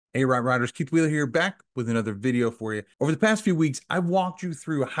Hey, Right Riders, Keith Wheeler here, back with another video for you. Over the past few weeks, I've walked you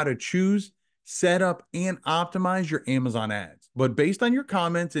through how to choose, set up, and optimize your Amazon ads. But based on your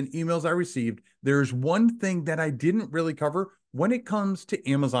comments and emails I received, there's one thing that I didn't really cover when it comes to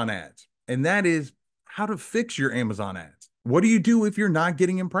Amazon ads, and that is how to fix your Amazon ads. What do you do if you're not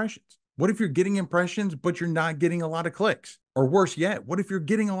getting impressions? What if you're getting impressions, but you're not getting a lot of clicks? Or worse yet, what if you're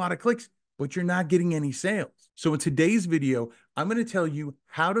getting a lot of clicks, but you're not getting any sales? So in today's video, I'm going to tell you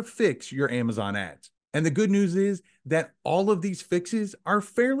how to fix your Amazon ads. And the good news is that all of these fixes are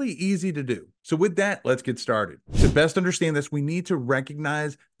fairly easy to do. So with that, let's get started. To best understand this, we need to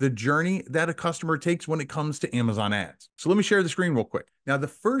recognize the journey that a customer takes when it comes to Amazon ads. So let me share the screen real quick. Now, the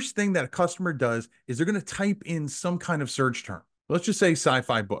first thing that a customer does is they're going to type in some kind of search term. Let's just say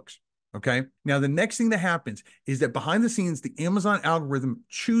sci-fi books. Okay. Now, the next thing that happens is that behind the scenes, the Amazon algorithm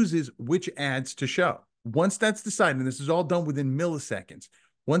chooses which ads to show. Once that's decided, and this is all done within milliseconds,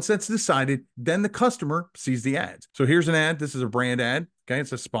 once that's decided, then the customer sees the ads. So here's an ad. This is a brand ad. Okay. It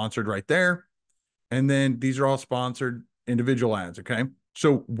says sponsored right there. And then these are all sponsored individual ads. Okay.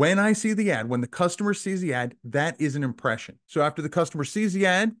 So when I see the ad, when the customer sees the ad, that is an impression. So after the customer sees the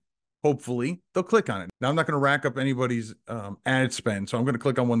ad, hopefully they'll click on it. Now, I'm not going to rack up anybody's ad spend. So I'm going to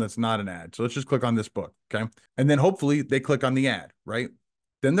click on one that's not an ad. So let's just click on this book. Okay. And then hopefully they click on the ad, right?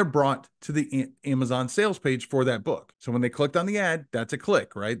 Then they're brought to the Amazon sales page for that book. So when they clicked on the ad, that's a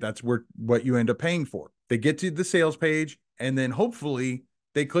click, right? That's what you end up paying for. They get to the sales page, and then hopefully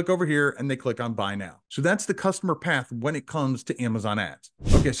they click over here and they click on buy now. So that's the customer path when it comes to Amazon ads.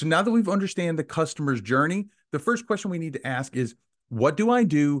 Okay, so now that we've understand the customer's journey, the first question we need to ask is, what do I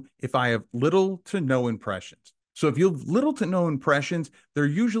do if I have little to no impressions? So if you have little to no impressions, there are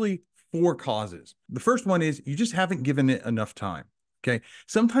usually four causes. The first one is you just haven't given it enough time. Okay.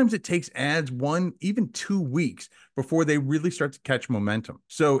 Sometimes it takes ads 1, even 2 weeks before they really start to catch momentum.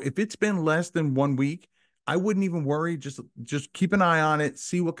 So if it's been less than 1 week, I wouldn't even worry. Just keep an eye on it,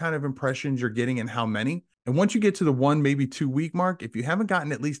 see what kind of impressions you're getting and how many. And once you get to the 1, maybe 2 week mark, if you haven't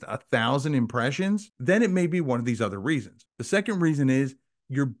gotten at least 1,000 impressions, then it may be one of these other reasons. The second reason is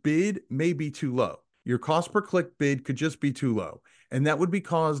your bid may be too low. Your cost per click bid could just be too low. And that would be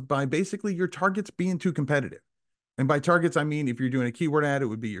caused by basically your targets being too competitive. And by targets, I mean, if you're doing a keyword ad, it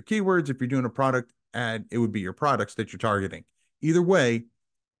would be your keywords. If you're doing a product ad, it would be your products that you're targeting. Either way,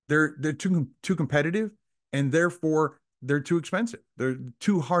 they're too competitive, and therefore they're too expensive. They're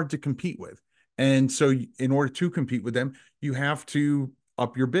too hard to compete with. And so in order to compete with them, you have to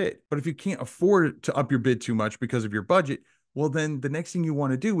up your bid. But if you can't afford to up your bid too much because of your budget, well, then the next thing you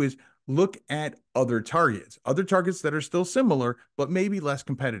want to do is look at other targets that are still similar, but maybe less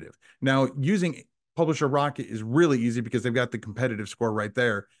competitive. Now, using Publisher Rocket is really easy because they've got the competitive score right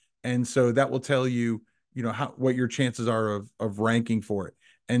there. And so that will tell you, what your chances are of ranking for it.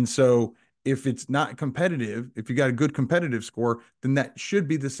 And so if it's not competitive, if you got a good competitive score, then that should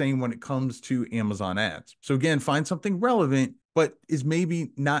be the same when it comes to Amazon ads. So again, find something relevant, but is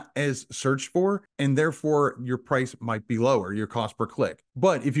maybe not as searched for, and therefore your price might be lower, your cost per click.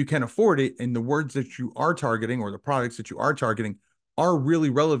 But if you can afford it and the words that you are targeting or the products that you are targeting are really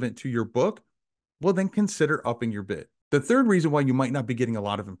relevant to your book, well, then consider upping your bid. The third reason why you might not be getting a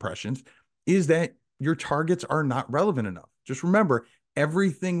lot of impressions is that your targets are not relevant enough. Just remember,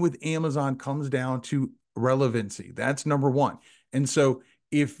 everything with Amazon comes down to relevancy. That's number one. And so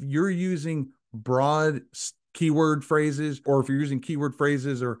if you're using broad keyword phrases, or if you're using keyword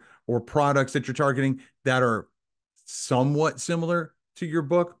phrases or products that you're targeting that are somewhat similar to your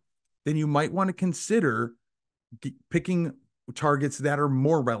book, then you might want to consider picking targets that are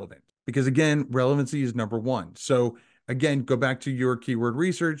more relevant. Because again, relevancy is number one. So again, go back to your keyword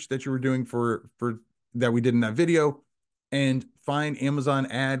research that you were doing for that we did in that video, and find Amazon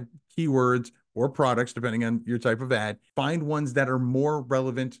ad keywords or products, depending on your type of ad. Find ones that are more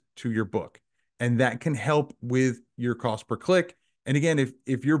relevant to your book. And that can help with your cost per click. And again,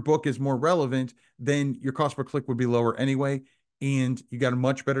 if your book is more relevant, then your cost per click would be lower anyway, and you got a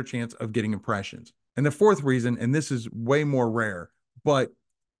much better chance of getting impressions. And the fourth reason, and this is way more rare, but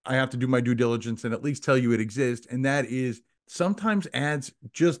I have to do my due diligence and at least tell you it exists. And that is sometimes ads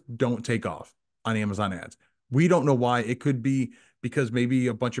just don't take off on Amazon ads. We don't know why. It could be because maybe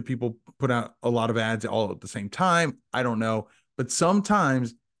a bunch of people put out a lot of ads all at the same time. I don't know. But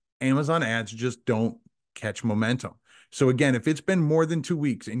sometimes Amazon ads just don't catch momentum. So again, if it's been more than 2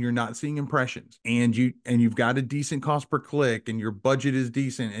 weeks and you're not seeing impressions, and you've got a decent cost per click and your budget is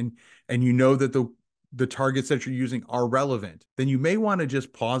decent, and you know that the targets that you're using are relevant, then you may want to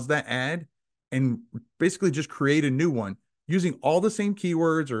just pause that ad and basically just create a new one using all the same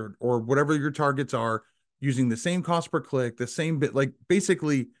keywords or whatever your targets are, using the same cost per click, the same bit, like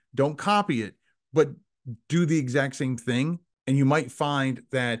basically Don't copy it, but do the exact same thing. And you might find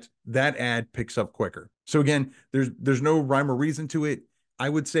that that ad picks up quicker. So again, there's no rhyme or reason to it. I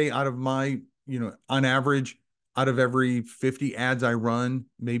would say out of my, on average, out of every 50 ads I run,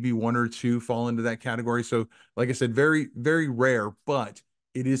 maybe one or two fall into that category. So like I said, very, very rare, but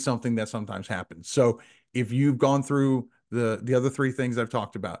it is something that sometimes happens. So if you've gone through the other three things I've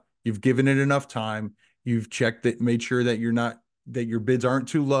talked about, you've given it enough time, you've checked it, made sure that that your bids aren't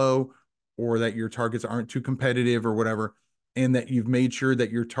too low or that your targets aren't too competitive or whatever, and that you've made sure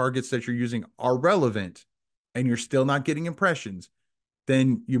that your targets that you're using are relevant and you're still not getting impressions,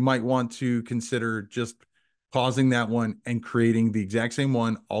 then you might want to consider just pausing that one and creating the exact same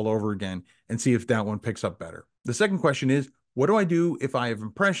one all over again and see if that one picks up better. The second question is, what do I do if I have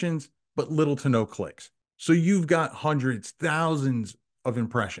impressions but little to no clicks? So you've got hundreds, thousands of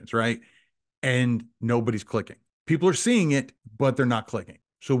impressions, right? And nobody's clicking. People are seeing it, but they're not clicking.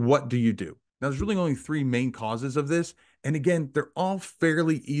 So what do you do? Now, there's really only three main causes of this. And again, they're all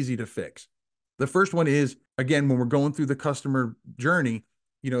fairly easy to fix. The first one is, again, when we're going through the customer journey,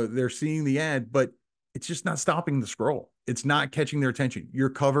 they're seeing the ad, but it's just not stopping the scroll. It's not catching their attention. Your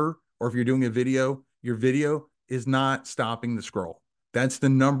cover, or if you're doing a video, your video is not stopping the scroll. That's the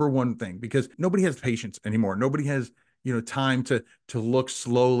number one thing, because nobody has patience anymore. Nobody has, time to look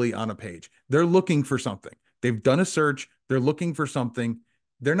slowly on a page. They're looking for something. They've done a search. They're looking for something.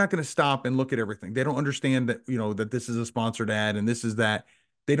 They're not going to stop and look at everything. They don't understand that, that this is a sponsored ad and this is that.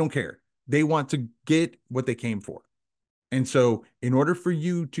 They don't care. They want to get what they came for. And so in order for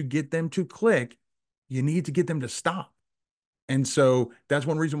you to get them to click, you need to get them to stop. And so that's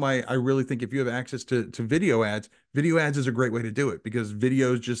one reason why I really think if you have access to video ads is a great way to do it, because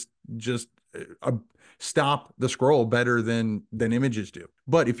videos just stop the scroll better than images do.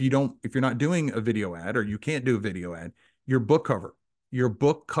 But if you're not doing a video ad, or you can't do a video ad, your book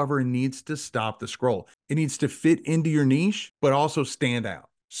cover needs to stop the scroll. It needs to fit into your niche, but also stand out.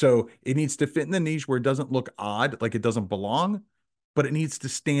 So it needs to fit in the niche where it doesn't look odd, like it doesn't belong, but it needs to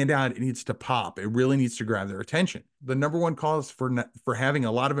stand out. It needs to pop. It really needs to grab their attention. The number one cause for having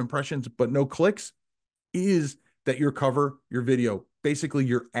a lot of impressions but no clicks is that your cover, your video, basically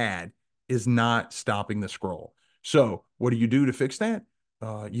your ad, is not stopping the scroll. So what do you do to fix that?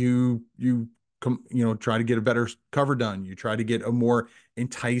 You try to get a better cover done. You try to get a more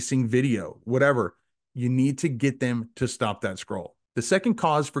enticing video, whatever. You need to get them to stop that scroll. The second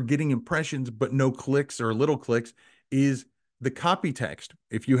cause for getting impressions but no clicks or little clicks is the copy text.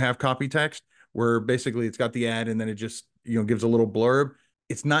 If you have copy text where basically it's got the ad and then it just, gives a little blurb,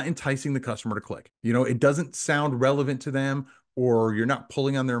 it's not enticing the customer to click. It doesn't sound relevant to them, or you're not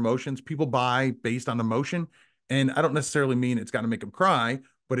pulling on their emotions. People buy based on emotion. And I don't necessarily mean it's got to make them cry,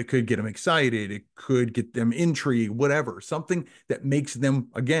 but it could get them excited. It could get them intrigued, whatever, something that makes them,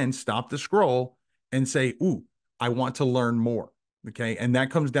 again, stop the scroll and say, ooh, I want to learn more. Okay. And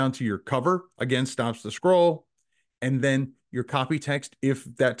that comes down to your cover, again, stops the scroll. And then your copy text, if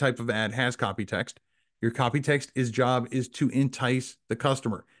that type of ad has copy text, your copy text job is to entice the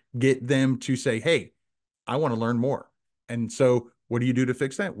customer, get them to say, hey, I want to learn more. And so what do you do to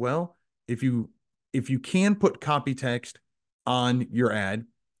fix that? Well, if you can put copy text on your ad,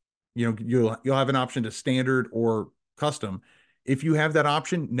 you'll have an option to standard or custom. If you have that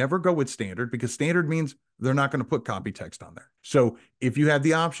option, never go with standard, because standard means they're not going to put copy text on there. So if you have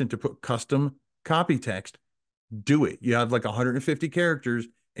the option to put custom copy text, do it. You have like 150 characters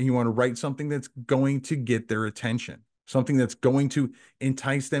and you want to write something that's going to get their attention, something that's going to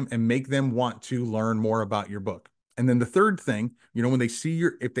entice them and make them want to learn more about your book. And then the third thing, when they see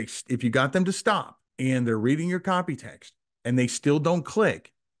if you got them to stop and they're reading your copy text and they still don't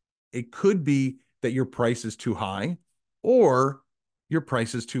click, it could be that your price is too high or your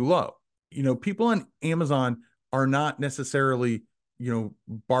price is too low. People on Amazon are not necessarily,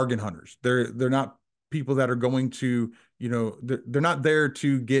 bargain hunters. They're not people that are going to, they're not there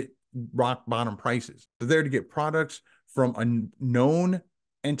to get rock bottom prices. They're there to get products from a known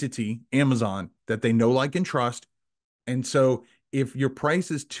entity, Amazon, that they know, like, and trust. And so if your price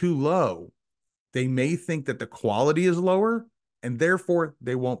is too low, they may think that the quality is lower and therefore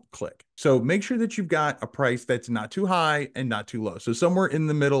they won't click. So make sure that you've got a price that's not too high and not too low. So somewhere in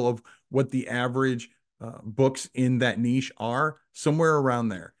the middle of what the average books in that niche are, somewhere around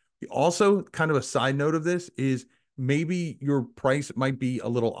there. Also, kind of a side note of this is maybe your price might be a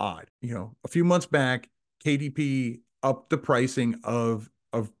little odd. A few months back, KDP upped the pricing of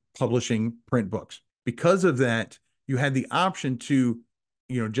publishing print books. Because of that, you had the option to,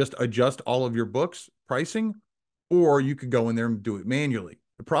 just adjust all of your books pricing, or you could go in there and do it manually.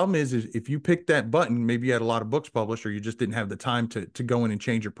 The problem is if you pick that button, maybe you had a lot of books published or you just didn't have the time to go in and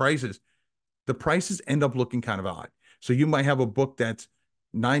change your prices, the prices end up looking kind of odd. So you might have a book that's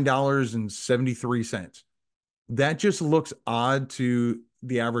 $9.73. That just looks odd to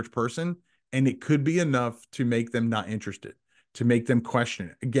the average person, and it could be enough to make them not interested, to make them question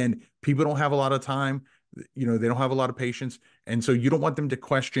it. Again, people don't have a lot of time, they don't have a lot of patience, and so you don't want them to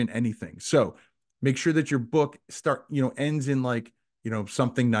question anything. So make sure that your book ends in like,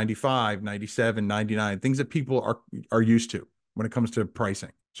 something 95, 97, 99, things that people are used to when it comes to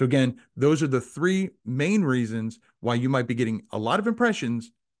pricing. So again, those are the three main reasons why you might be getting a lot of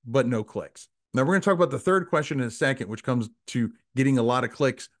impressions, but no clicks. Now we're going to talk about the third question in a second, which comes to getting a lot of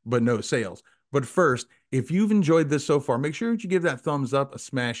clicks, but no sales. But first, if you've enjoyed this so far, make sure that you give that thumbs up a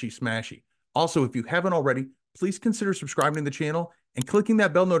smashy. Also, if you haven't already, please consider subscribing to the channel and clicking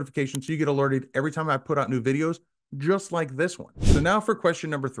that bell notification so you get alerted every time I put out new videos, just like this one. So now for question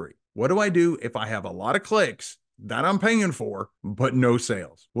number 3. What do I do if I have a lot of clicks that I'm paying for, but no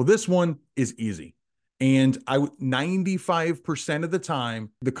sales? Well, this one is easy. And 95% of the time,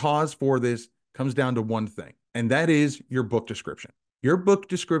 the cause for this comes down to one thing, and that is your book description. Your book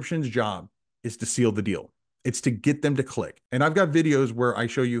description's job is to seal the deal. It's to get them to click. And I've got videos where I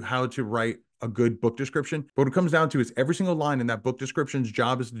show you how to write a good book description. But what it comes down to is every single line in that book description's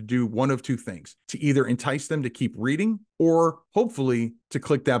job is to do one of two things: to either entice them to keep reading or hopefully to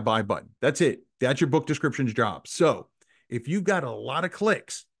click that buy button. That's it. That's your book description's job. So if you've got a lot of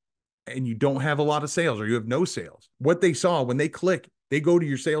clicks and you don't have a lot of sales or you have no sales, what they saw when they click, they go to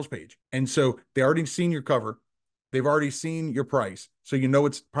your sales page. And so they already seen your cover. They've already seen your price. So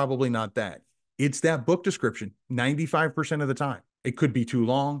it's probably not that. It's that book description 95% of the time. It could be too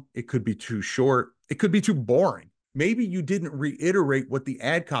long. It could be too short. It could be too boring. Maybe you didn't reiterate what the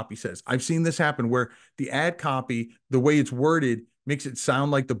ad copy says. I've seen this happen where the ad copy, the way it's worded, makes it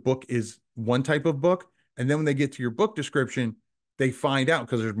sound like the book is one type of book. And then when they get to your book description, they find out,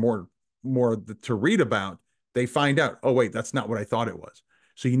 because there's more to read about, they find out, oh, wait, that's not what I thought it was.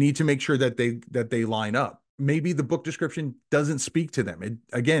 So you need to make sure that they line up. Maybe the book description doesn't speak to them. It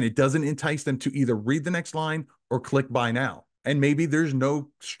doesn't entice them to either read the next line or click buy now. And maybe there's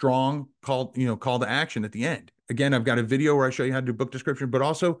no strong call to action at the end. Again, I've got a video where I show you how to do book description, but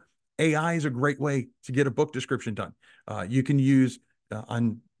also AI is a great way to get a book description done. You can use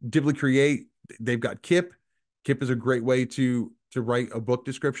on Dibbly Create, they've got Kip. Kip is a great way to write a book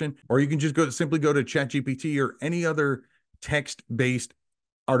description, or you can just simply go to ChatGPT or any other text-based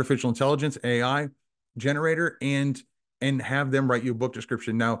artificial intelligence AI generator and have them write you a book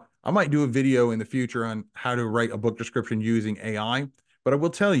description. Now, I might do a video in the future on how to write a book description using AI, but I will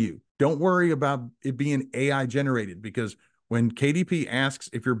tell you, don't worry about it being AI generated, because when KDP asks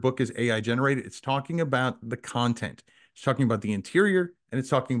if your book is AI generated, it's talking about the content. It's talking about the interior, and it's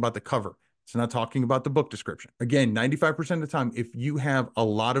talking about the cover. It's not talking about the book description. Again, 95% of the time, if you have a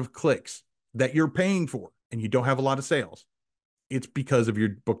lot of clicks that you're paying for and you don't have a lot of sales, it's because of your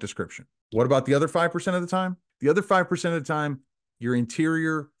book description. What about the other 5% of the time? The other 5% of the time, your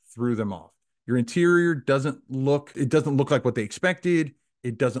interior threw them off. Your interior doesn't look like what they expected.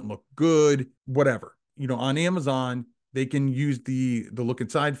 It doesn't look good, whatever. On Amazon, they can use the look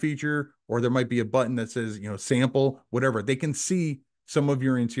inside feature, or there might be a button that says, sample, whatever. They can see some of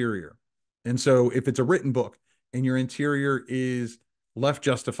your interior. And so if it's a written book and your interior is left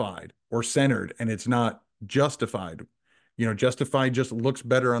justified or centered and it's not justified, justified just looks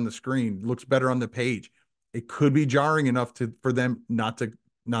better on the screen, looks better on the page, it could be jarring enough for them not to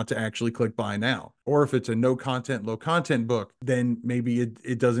actually click buy now. Or if it's a no content, low content book, then maybe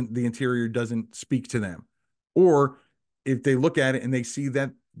the interior doesn't speak to them. Or if they look at it and they see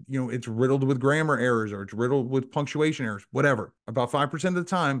that, it's riddled with grammar errors or it's riddled with punctuation errors, whatever, about 5% of the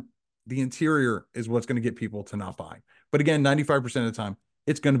time, the interior is what's going to get people to not buy. But again, 95% of the time,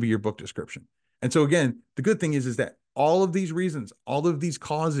 it's going to be your book description. And so again, the good thing is that all of these reasons, all of these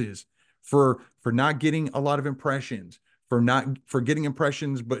causes for not getting a lot of impressions, for getting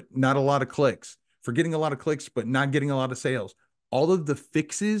impressions but not a lot of clicks, for getting a lot of clicks but not getting a lot of sales, all of the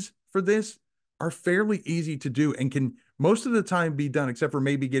fixes for this are fairly easy to do and can most of the time be done, except for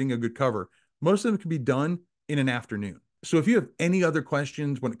maybe getting a good cover. Most of them can be done in an afternoon. So if you have any other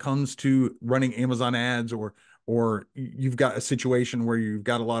questions when it comes to running Amazon ads, or you've got a situation where you've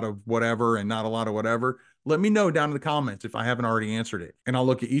got a lot of whatever and not a lot of whatever, let me know down in the comments if I haven't already answered it. And I'll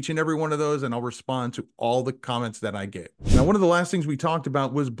look at each and every one of those and I'll respond to all the comments that I get. Now, one of the last things we talked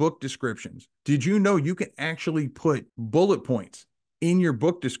about was book descriptions. Did you know you can actually put bullet points in your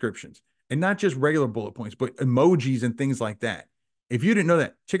book descriptions, and not just regular bullet points, but emojis and things like that? If you didn't know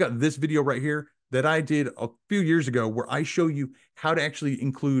that, check out this video right here. that I did a few years ago where I show you how to actually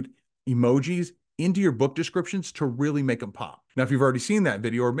include emojis into your book descriptions to really make them pop. Now, if you've already seen that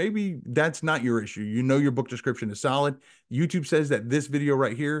video, or maybe that's not your issue, you know your book description is solid, YouTube says that this video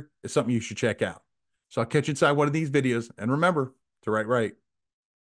right here is something you should check out. So I'll catch you inside one of these videos. And remember to write right.